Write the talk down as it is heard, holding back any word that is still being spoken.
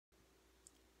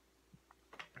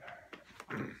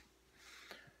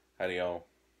Howdy y'all.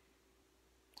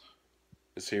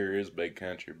 This here is big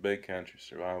country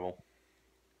survival.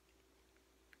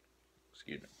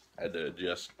 Excuse me. I had to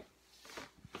adjust.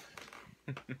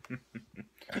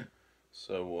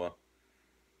 So,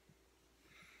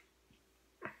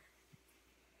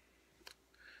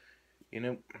 you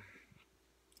know,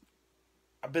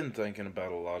 I've been thinking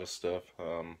about a lot of stuff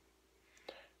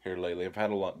here lately. I've had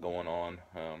a lot going on.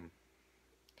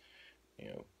 You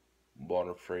know,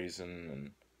 water freezing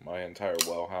and my entire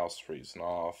well house freezing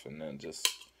off, and then just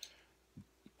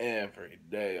every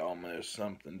day almost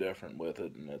something different with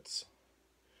it, and it's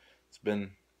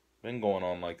been going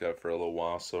on like that for a little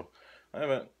while. So I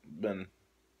haven't been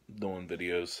doing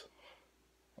videos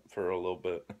for a little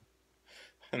bit,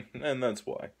 and that's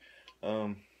why.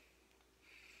 Um,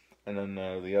 and then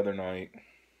the other night,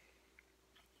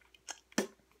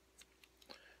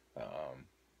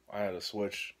 I had a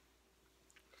switch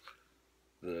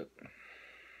that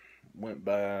went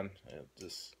bad.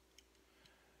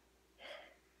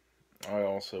 I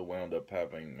also wound up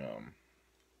having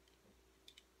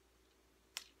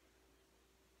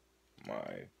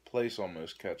my place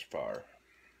almost catch fire.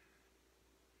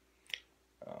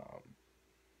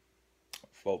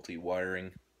 Faulty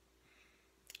wiring.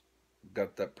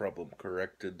 Got that problem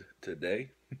corrected today.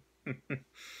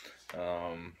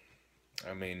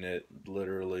 I mean, it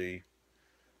literally,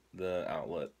 the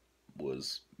outlet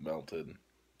was melted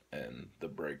and the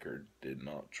breaker did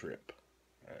not trip.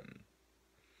 And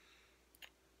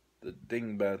the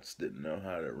dingbats didn't know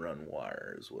how to run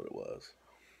wire, is what it was.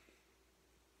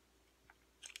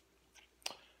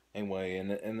 Anyway, and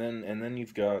then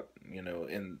you've got,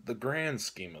 in the grand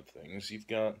scheme of things, you've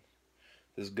got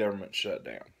this government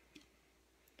shutdown.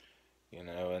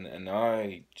 And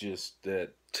I just,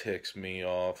 that ticks me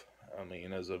off. I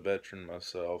mean, as a veteran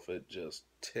myself, it just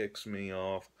ticks me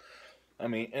off. I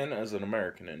mean, and as an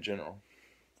American in general,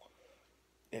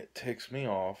 it ticks me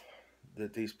off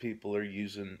that these people are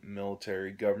using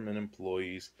military government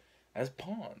employees as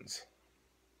pawns.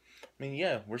 I mean,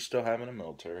 yeah, we're still having a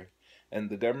military. And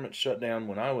the government shutdown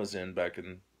when I was in back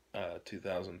in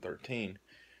 2013,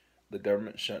 the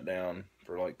government shut down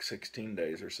for like 16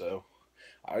 days or so.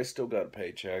 I still got a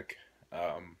paycheck.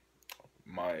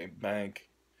 My bank,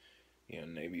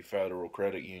 Navy Federal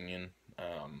Credit Union,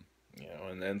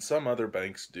 and then some other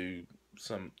banks do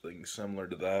something similar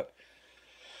to that.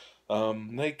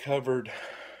 They covered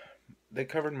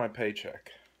my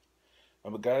paycheck.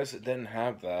 The guys that didn't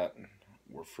have that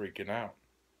were freaking out.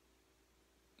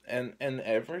 And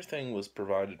everything was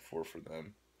provided for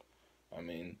them. I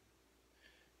mean,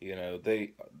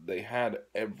 they had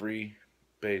every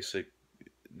basic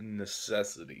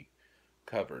necessity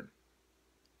covered.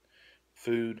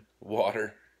 Food,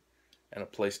 water, and a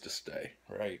place to stay,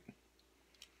 right?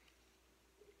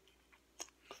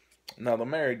 Now the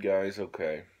married guys,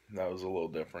 okay, that was a little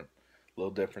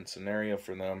different scenario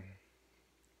for them,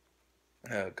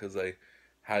 because they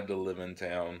had to live in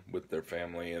town with their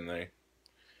family, and they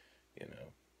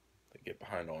get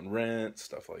behind on rent,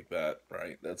 stuff like that,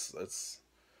 right? That's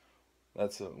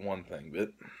one thing,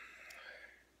 but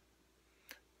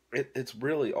it's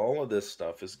really, all of this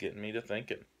stuff is getting me to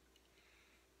thinking.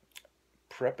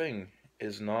 Prepping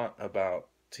is not about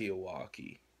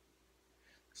Teowaki.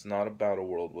 It's not about a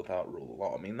world without rule of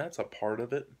law. I mean, that's a part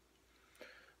of it.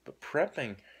 But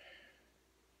prepping,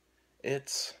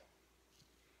 it's,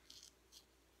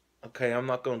 okay, I'm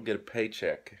not going to get a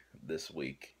paycheck this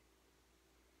week.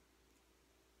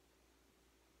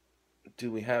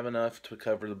 Do we have enough to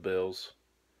cover the bills?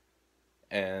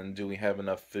 And do we have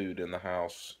enough food in the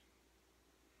house?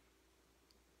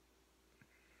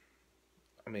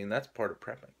 I mean, that's part of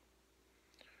prepping.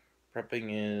 Prepping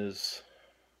is,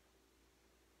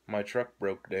 my truck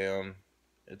broke down.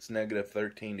 It's negative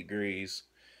 13 degrees.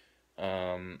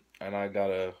 And I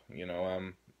gotta,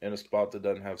 I'm in a spot that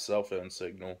doesn't have cell phone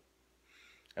signal.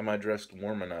 Am I dressed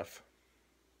warm enough?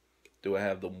 Do I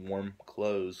have the warm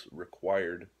clothes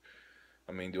required?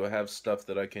 I mean, do I have stuff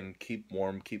that I can keep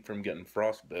warm, keep from getting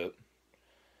frostbite?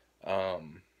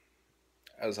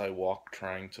 As I walk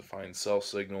trying to find cell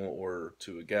signal or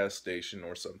to a gas station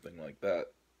or something like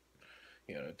that,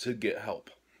 to get help.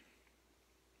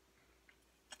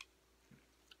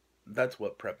 That's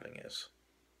what prepping is.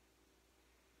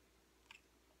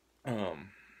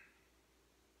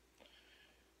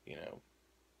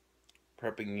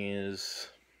 Prepping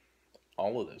is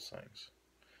all of those things.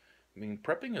 I mean,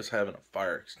 prepping is having a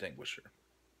fire extinguisher,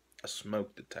 a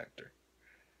smoke detector,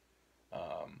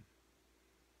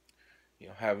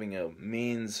 having a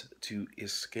means to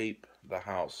escape the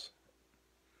house.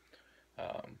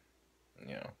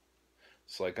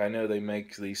 It's like I know they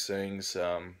make these things.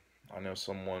 I know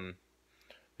someone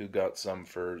who got some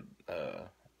for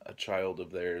a child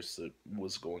of theirs that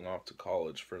was going off to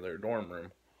college for their dorm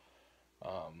room.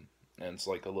 And it's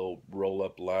like a little roll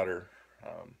up ladder.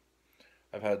 Um,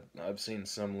 I've seen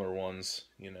similar ones,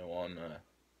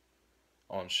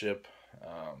 on ship,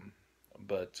 um,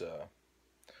 but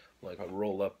like a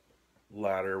roll up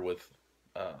ladder with,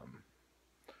 um,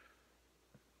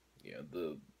 yeah,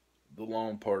 the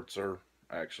long parts are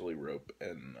actually rope,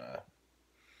 and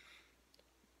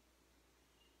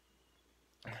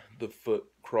the foot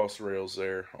cross rails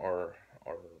there are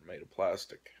made of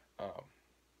plastic.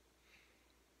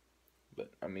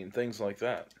 But I mean, things like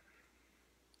that.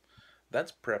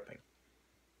 That's prepping.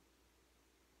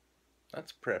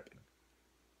 That's prepping.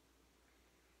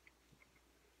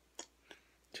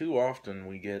 Too often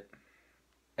we get,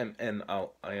 and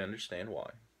I understand why.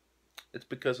 It's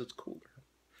because it's cooler.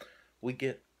 We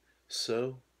get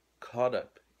so caught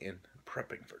up in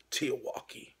prepping for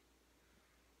Teowaki,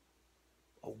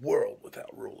 a world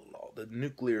without rule of law, the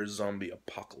nuclear zombie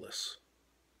apocalypse.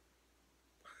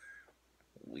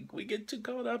 We get too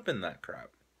caught up in that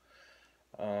crap.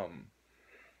 Um,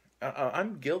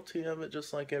 I'm guilty of it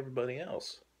just like everybody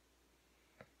else.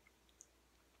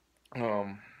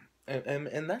 Um,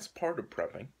 and that's part of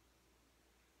prepping.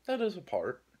 That is a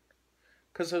part.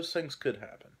 Because those things could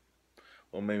happen.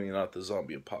 Well, maybe not the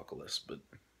zombie apocalypse, but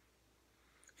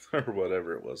or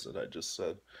whatever it was that I just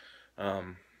said.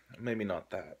 Um, Maybe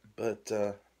not that, but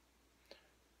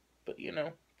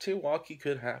Teowaki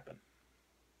could happen.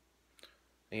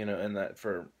 And that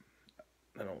for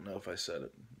I don't know if I said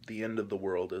it. The end of the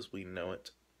world as we know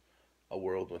it, a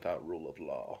world without rule of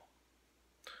law.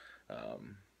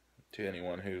 Um, to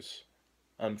anyone who's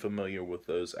unfamiliar with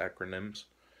those acronyms,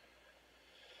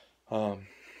 um,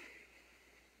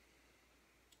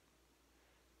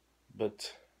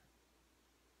 but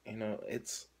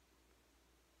it's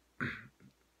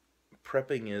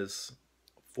prepping is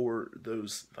for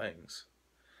those things.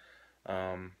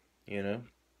 Um, you know,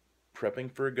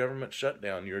 Prepping for a government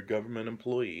shutdown. You're a government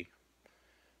employee.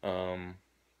 Um,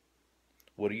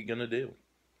 what are you gonna do?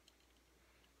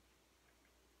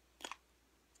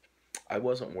 I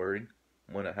wasn't worried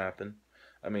when it happened.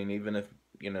 I mean,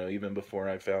 even before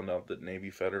I found out that Navy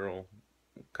Federal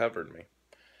covered me,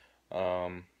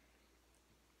 um,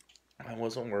 I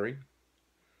wasn't worried.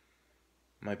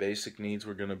 My basic needs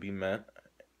were gonna be met,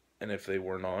 and if they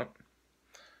were not,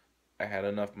 I had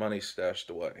enough money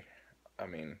stashed away. I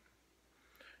mean,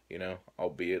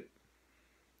 albeit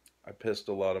I pissed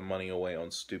a lot of money away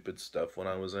on stupid stuff when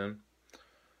I was in,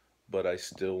 but uh, I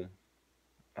still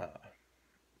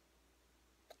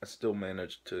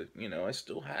managed to, I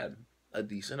still had a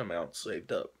decent amount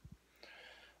saved up,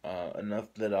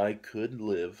 enough that I could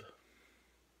live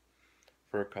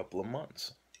for a couple of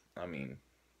months. I mean,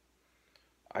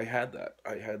 I had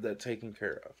that taken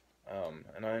care of,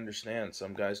 and I understand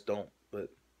some guys don't, but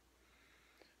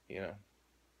you know,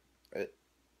 it,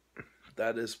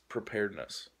 that is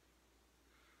preparedness.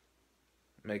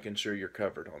 Making sure you're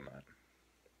covered on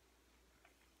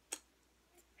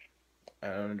that. I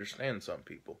understand some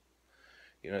people.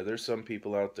 There's some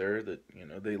people out there that,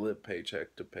 they live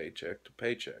paycheck to paycheck to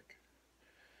paycheck.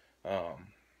 Um,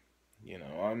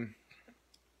 I'm,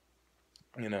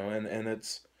 and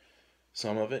it's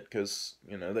some of it because,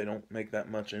 they don't make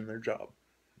that much in their job,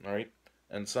 right?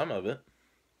 And some of it,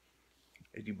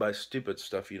 you buy stupid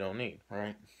stuff you don't need,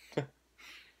 right?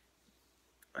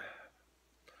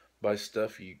 Buy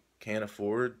stuff you can't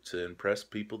afford to impress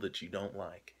people that you don't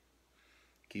like.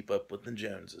 Keep up with the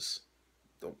Joneses.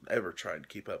 Don't ever try and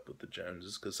keep up with the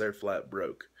Joneses because they're flat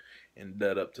broke and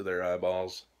dead up to their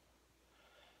eyeballs.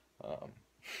 Um,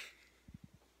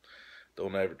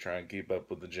 don't ever try and keep up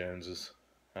with the Joneses.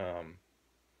 Um,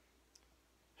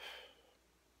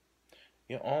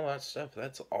 all that stuff,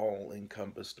 that's all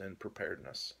encompassed in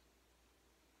preparedness.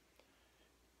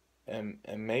 And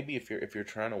maybe if you're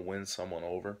trying to win someone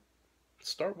over,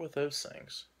 start with those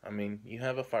things. I mean, you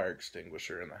have a fire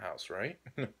extinguisher in the house, right?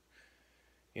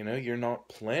 You're not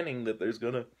planning that there's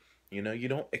gonna, you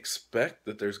don't expect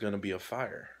that there's gonna be a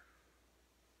fire.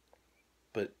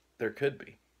 But there could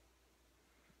be.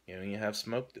 You have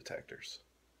smoke detectors.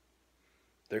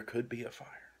 There could be a fire.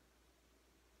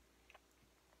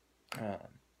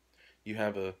 You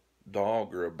have a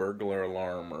dog or a burglar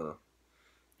alarm or,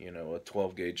 a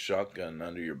 12 gauge shotgun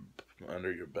under your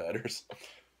bed or something.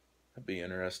 That'd be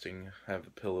interesting. Have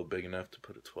a pillow big enough to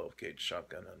put a 12 gauge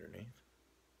shotgun underneath.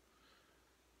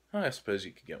 I suppose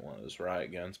you could get one of those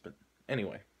riot guns, but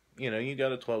anyway, you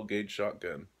got a 12 gauge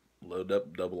shotgun. Load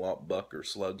up double aught buck or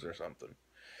slugs or something.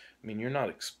 I mean, you're not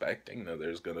expecting that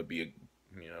there's going to be a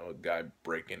guy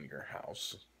breaking your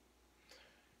house.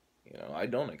 I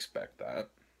don't expect that,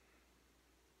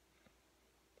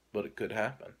 but it could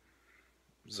happen.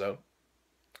 So,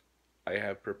 I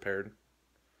have prepared,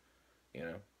 you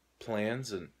know,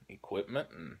 plans and equipment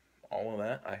and all of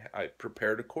that. I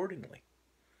prepared accordingly.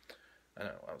 I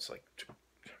know, I was like,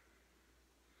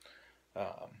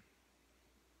 um,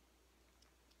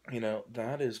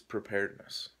 that is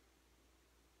preparedness.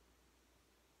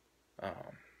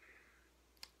 Um,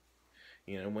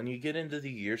 when you get into the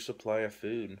year supply of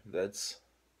food, that's,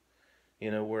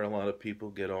 where a lot of people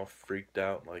get all freaked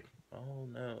out like, oh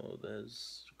no,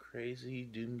 there's crazy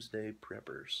doomsday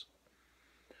preppers.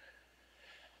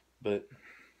 But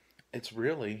it's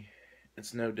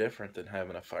no different than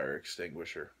having a fire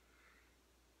extinguisher.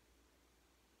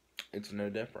 It's no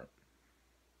different.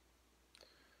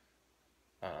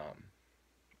 Um,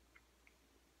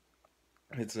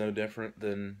 it's no different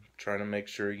than trying to make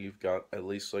sure you've got at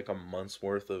least like a month's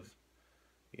worth of,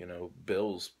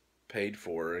 bills paid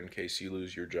for in case you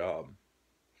lose your job.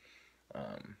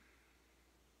 Um,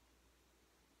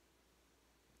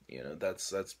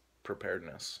 that's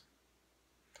preparedness.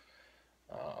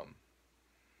 Um,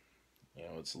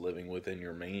 it's living within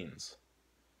your means,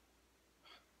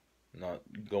 not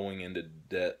going into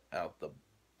debt out the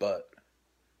butt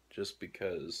just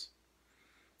because,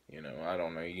 I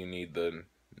don't know, you need the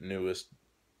newest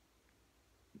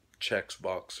checks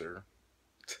boxer.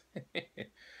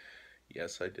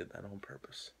 Yes, I did that on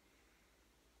purpose.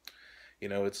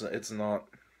 It's not,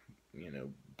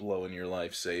 blowing your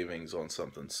life savings on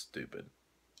something stupid.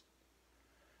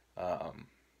 Um,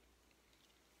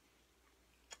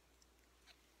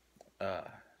 uh,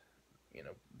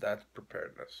 that's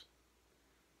preparedness.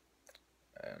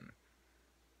 And,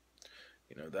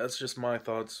 that's just my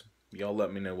thoughts. Y'all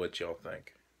let me know what y'all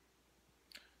think.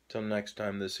 Till next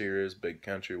time, this here is Big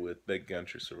Country with Big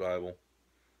Country Survival.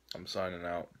 I'm signing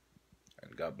out,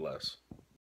 and God bless.